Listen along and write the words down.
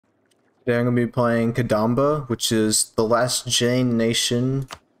Today I'm going to be playing Kadamba, which is the last Jain nation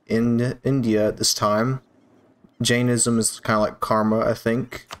in India at this time. Jainism is kind of like karma, I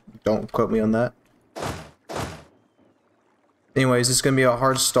think. Don't quote me on that. Anyways, it's going to be a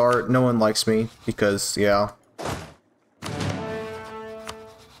hard start. No one likes me because, yeah. I'm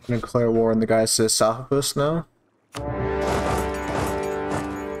going to declare war on the guys to the south of us now.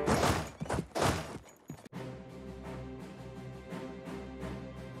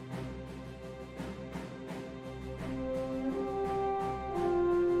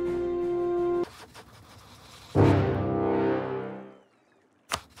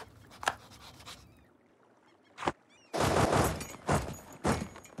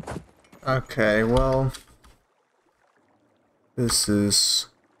 Okay, well, this is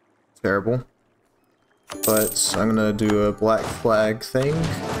terrible, but I'm gonna do a black flag thing,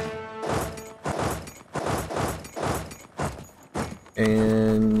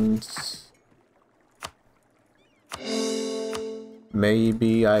 and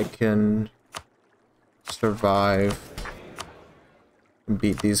maybe I can survive and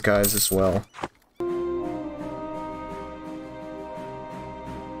beat these guys as well.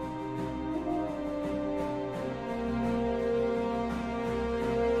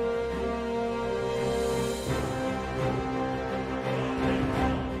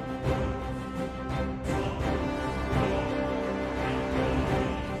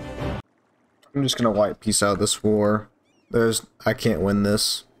 I'm just gonna white peace out this war. I can't win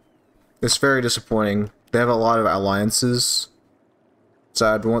this. It's very disappointing. They have a lot of alliances,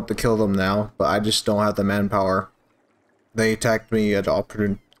 so I'd want to kill them now, but I just don't have the manpower. They attacked me at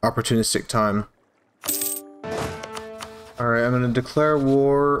an opportunistic time. Alright, I'm gonna declare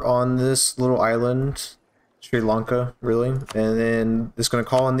war on this little island, Sri Lanka, really, and then it's gonna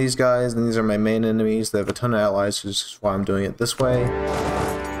call on these guys, and these are my main enemies. They have a ton of allies, which is why I'm doing it this way.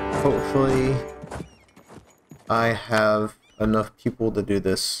 Hopefully, I have enough people to do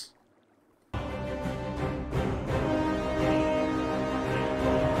this.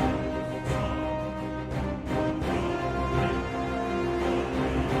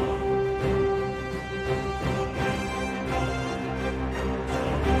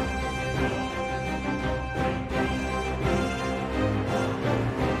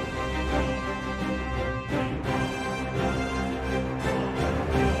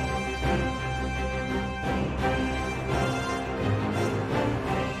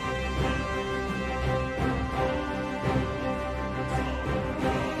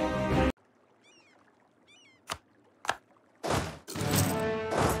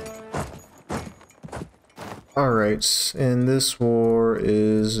 Alright, and this war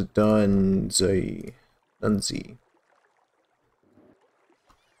is done. Dunzy.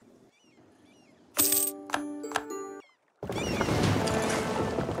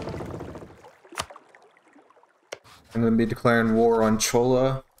 I'm going to be declaring war on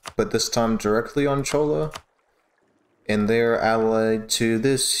Chola, but this time directly on Chola. And they're allied to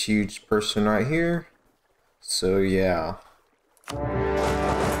this huge person right here. So yeah.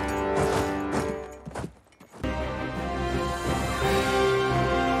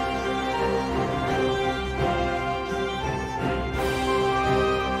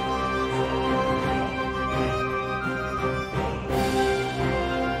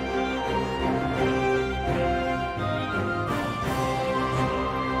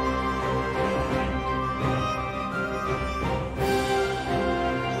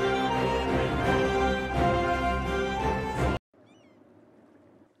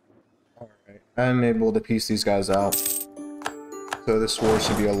 I'm able to piece these guys out, so this war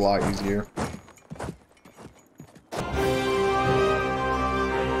should be a lot easier.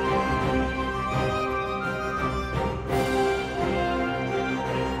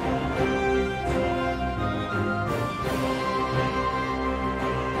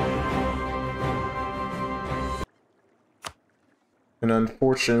 And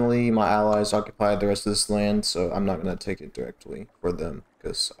unfortunately, my allies occupied the rest of this land, so I'm not going to take it directly for them,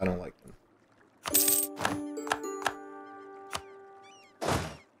 because I don't like them.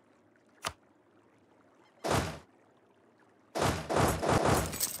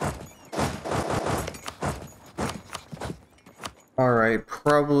 Alright,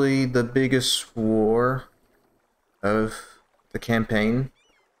 probably the biggest war of the campaign.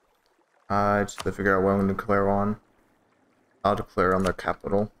 Just to figure out what I'm going to declare on. I'll declare on their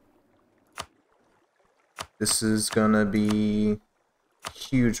capital. This is gonna be a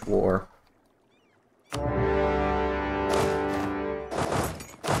huge war.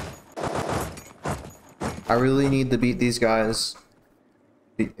 I really need to beat these guys.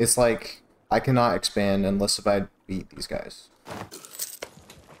 It's like, I cannot expand unless if I beat these guys.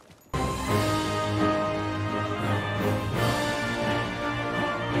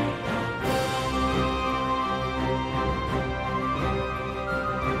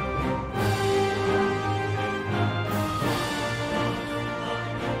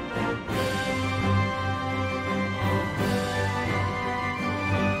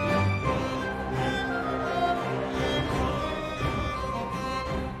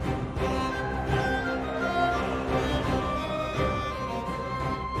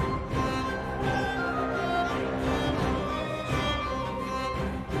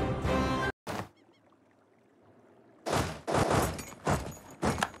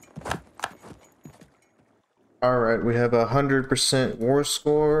 Alright, we have 100% war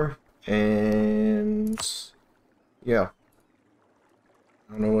score, and yeah.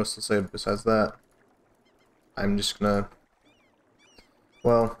 I don't know what else to say besides that. I'm just gonna,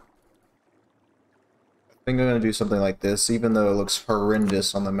 well, I think I'm gonna do something like this, even though it looks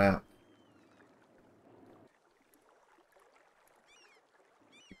horrendous on the map.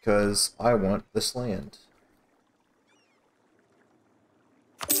 Because I want this land.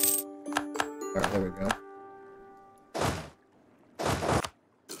 Alright, there we go.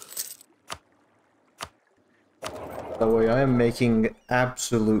 That way I am making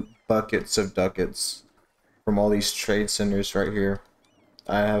absolute buckets of ducats from all these trade centers right here.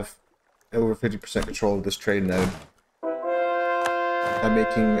 I have over 50% control of this trade node. I'm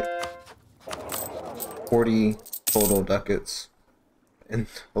making 40 total ducats and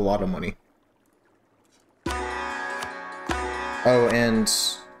a lot of money. Oh, and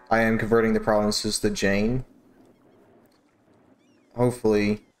I am converting the provinces to Jain.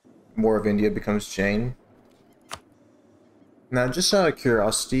 Hopefully more of India becomes Jain. Now, just out of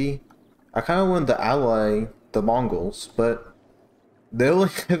curiosity, I kind of wanted to ally the Mongols, but they only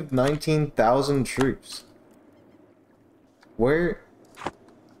have 19,000 troops. Where?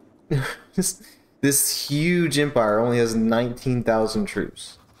 This huge empire only has 19,000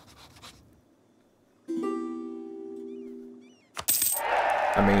 troops.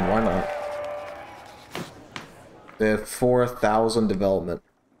 I mean, why not? They have 4,000 development.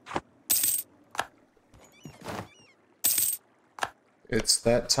 It's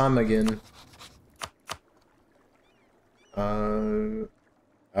that time again. Oh,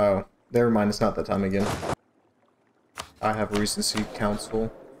 never mind, it's not that time again. I have a Regency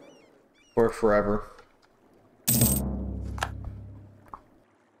Council for forever.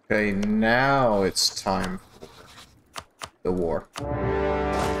 Okay, now it's time for the war.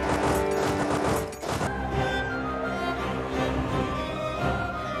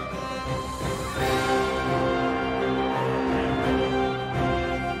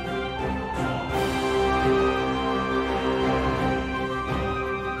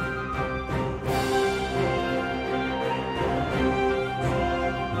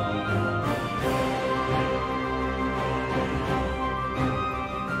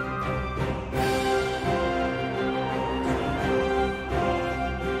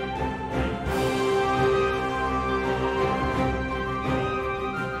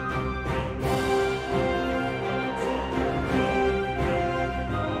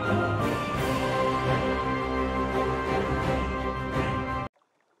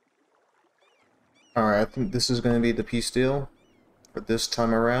 Alright, I think this is going to be the peace deal for this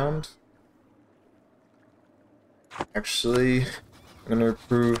time around. Actually, I'm going to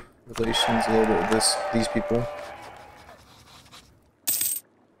improve relations a little bit with these people,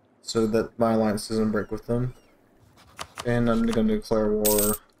 so that my alliance doesn't break with them. And I'm going to declare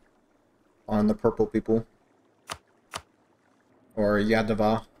war on the purple people, or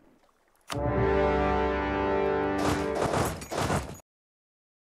Yadava.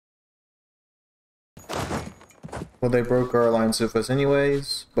 Well, they broke our alliance with us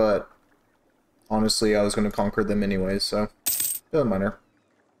anyways, but honestly, I was going to conquer them anyways, so doesn't matter.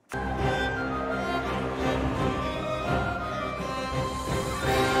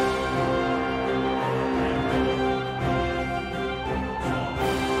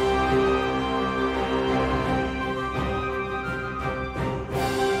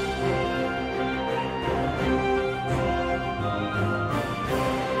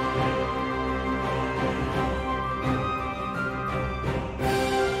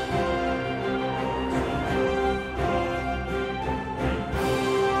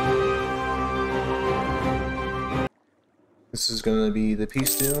 This is going to be the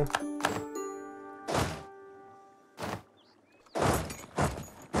peace deal.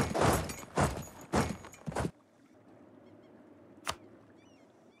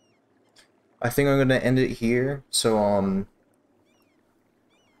 I think I'm going to end it here. So,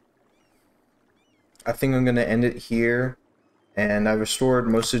 I think I'm going to end it here. And I restored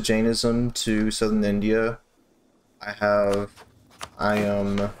most of Jainism to southern India. I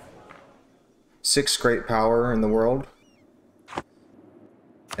am 6th great power in the world.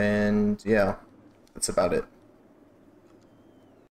 And yeah, that's about it.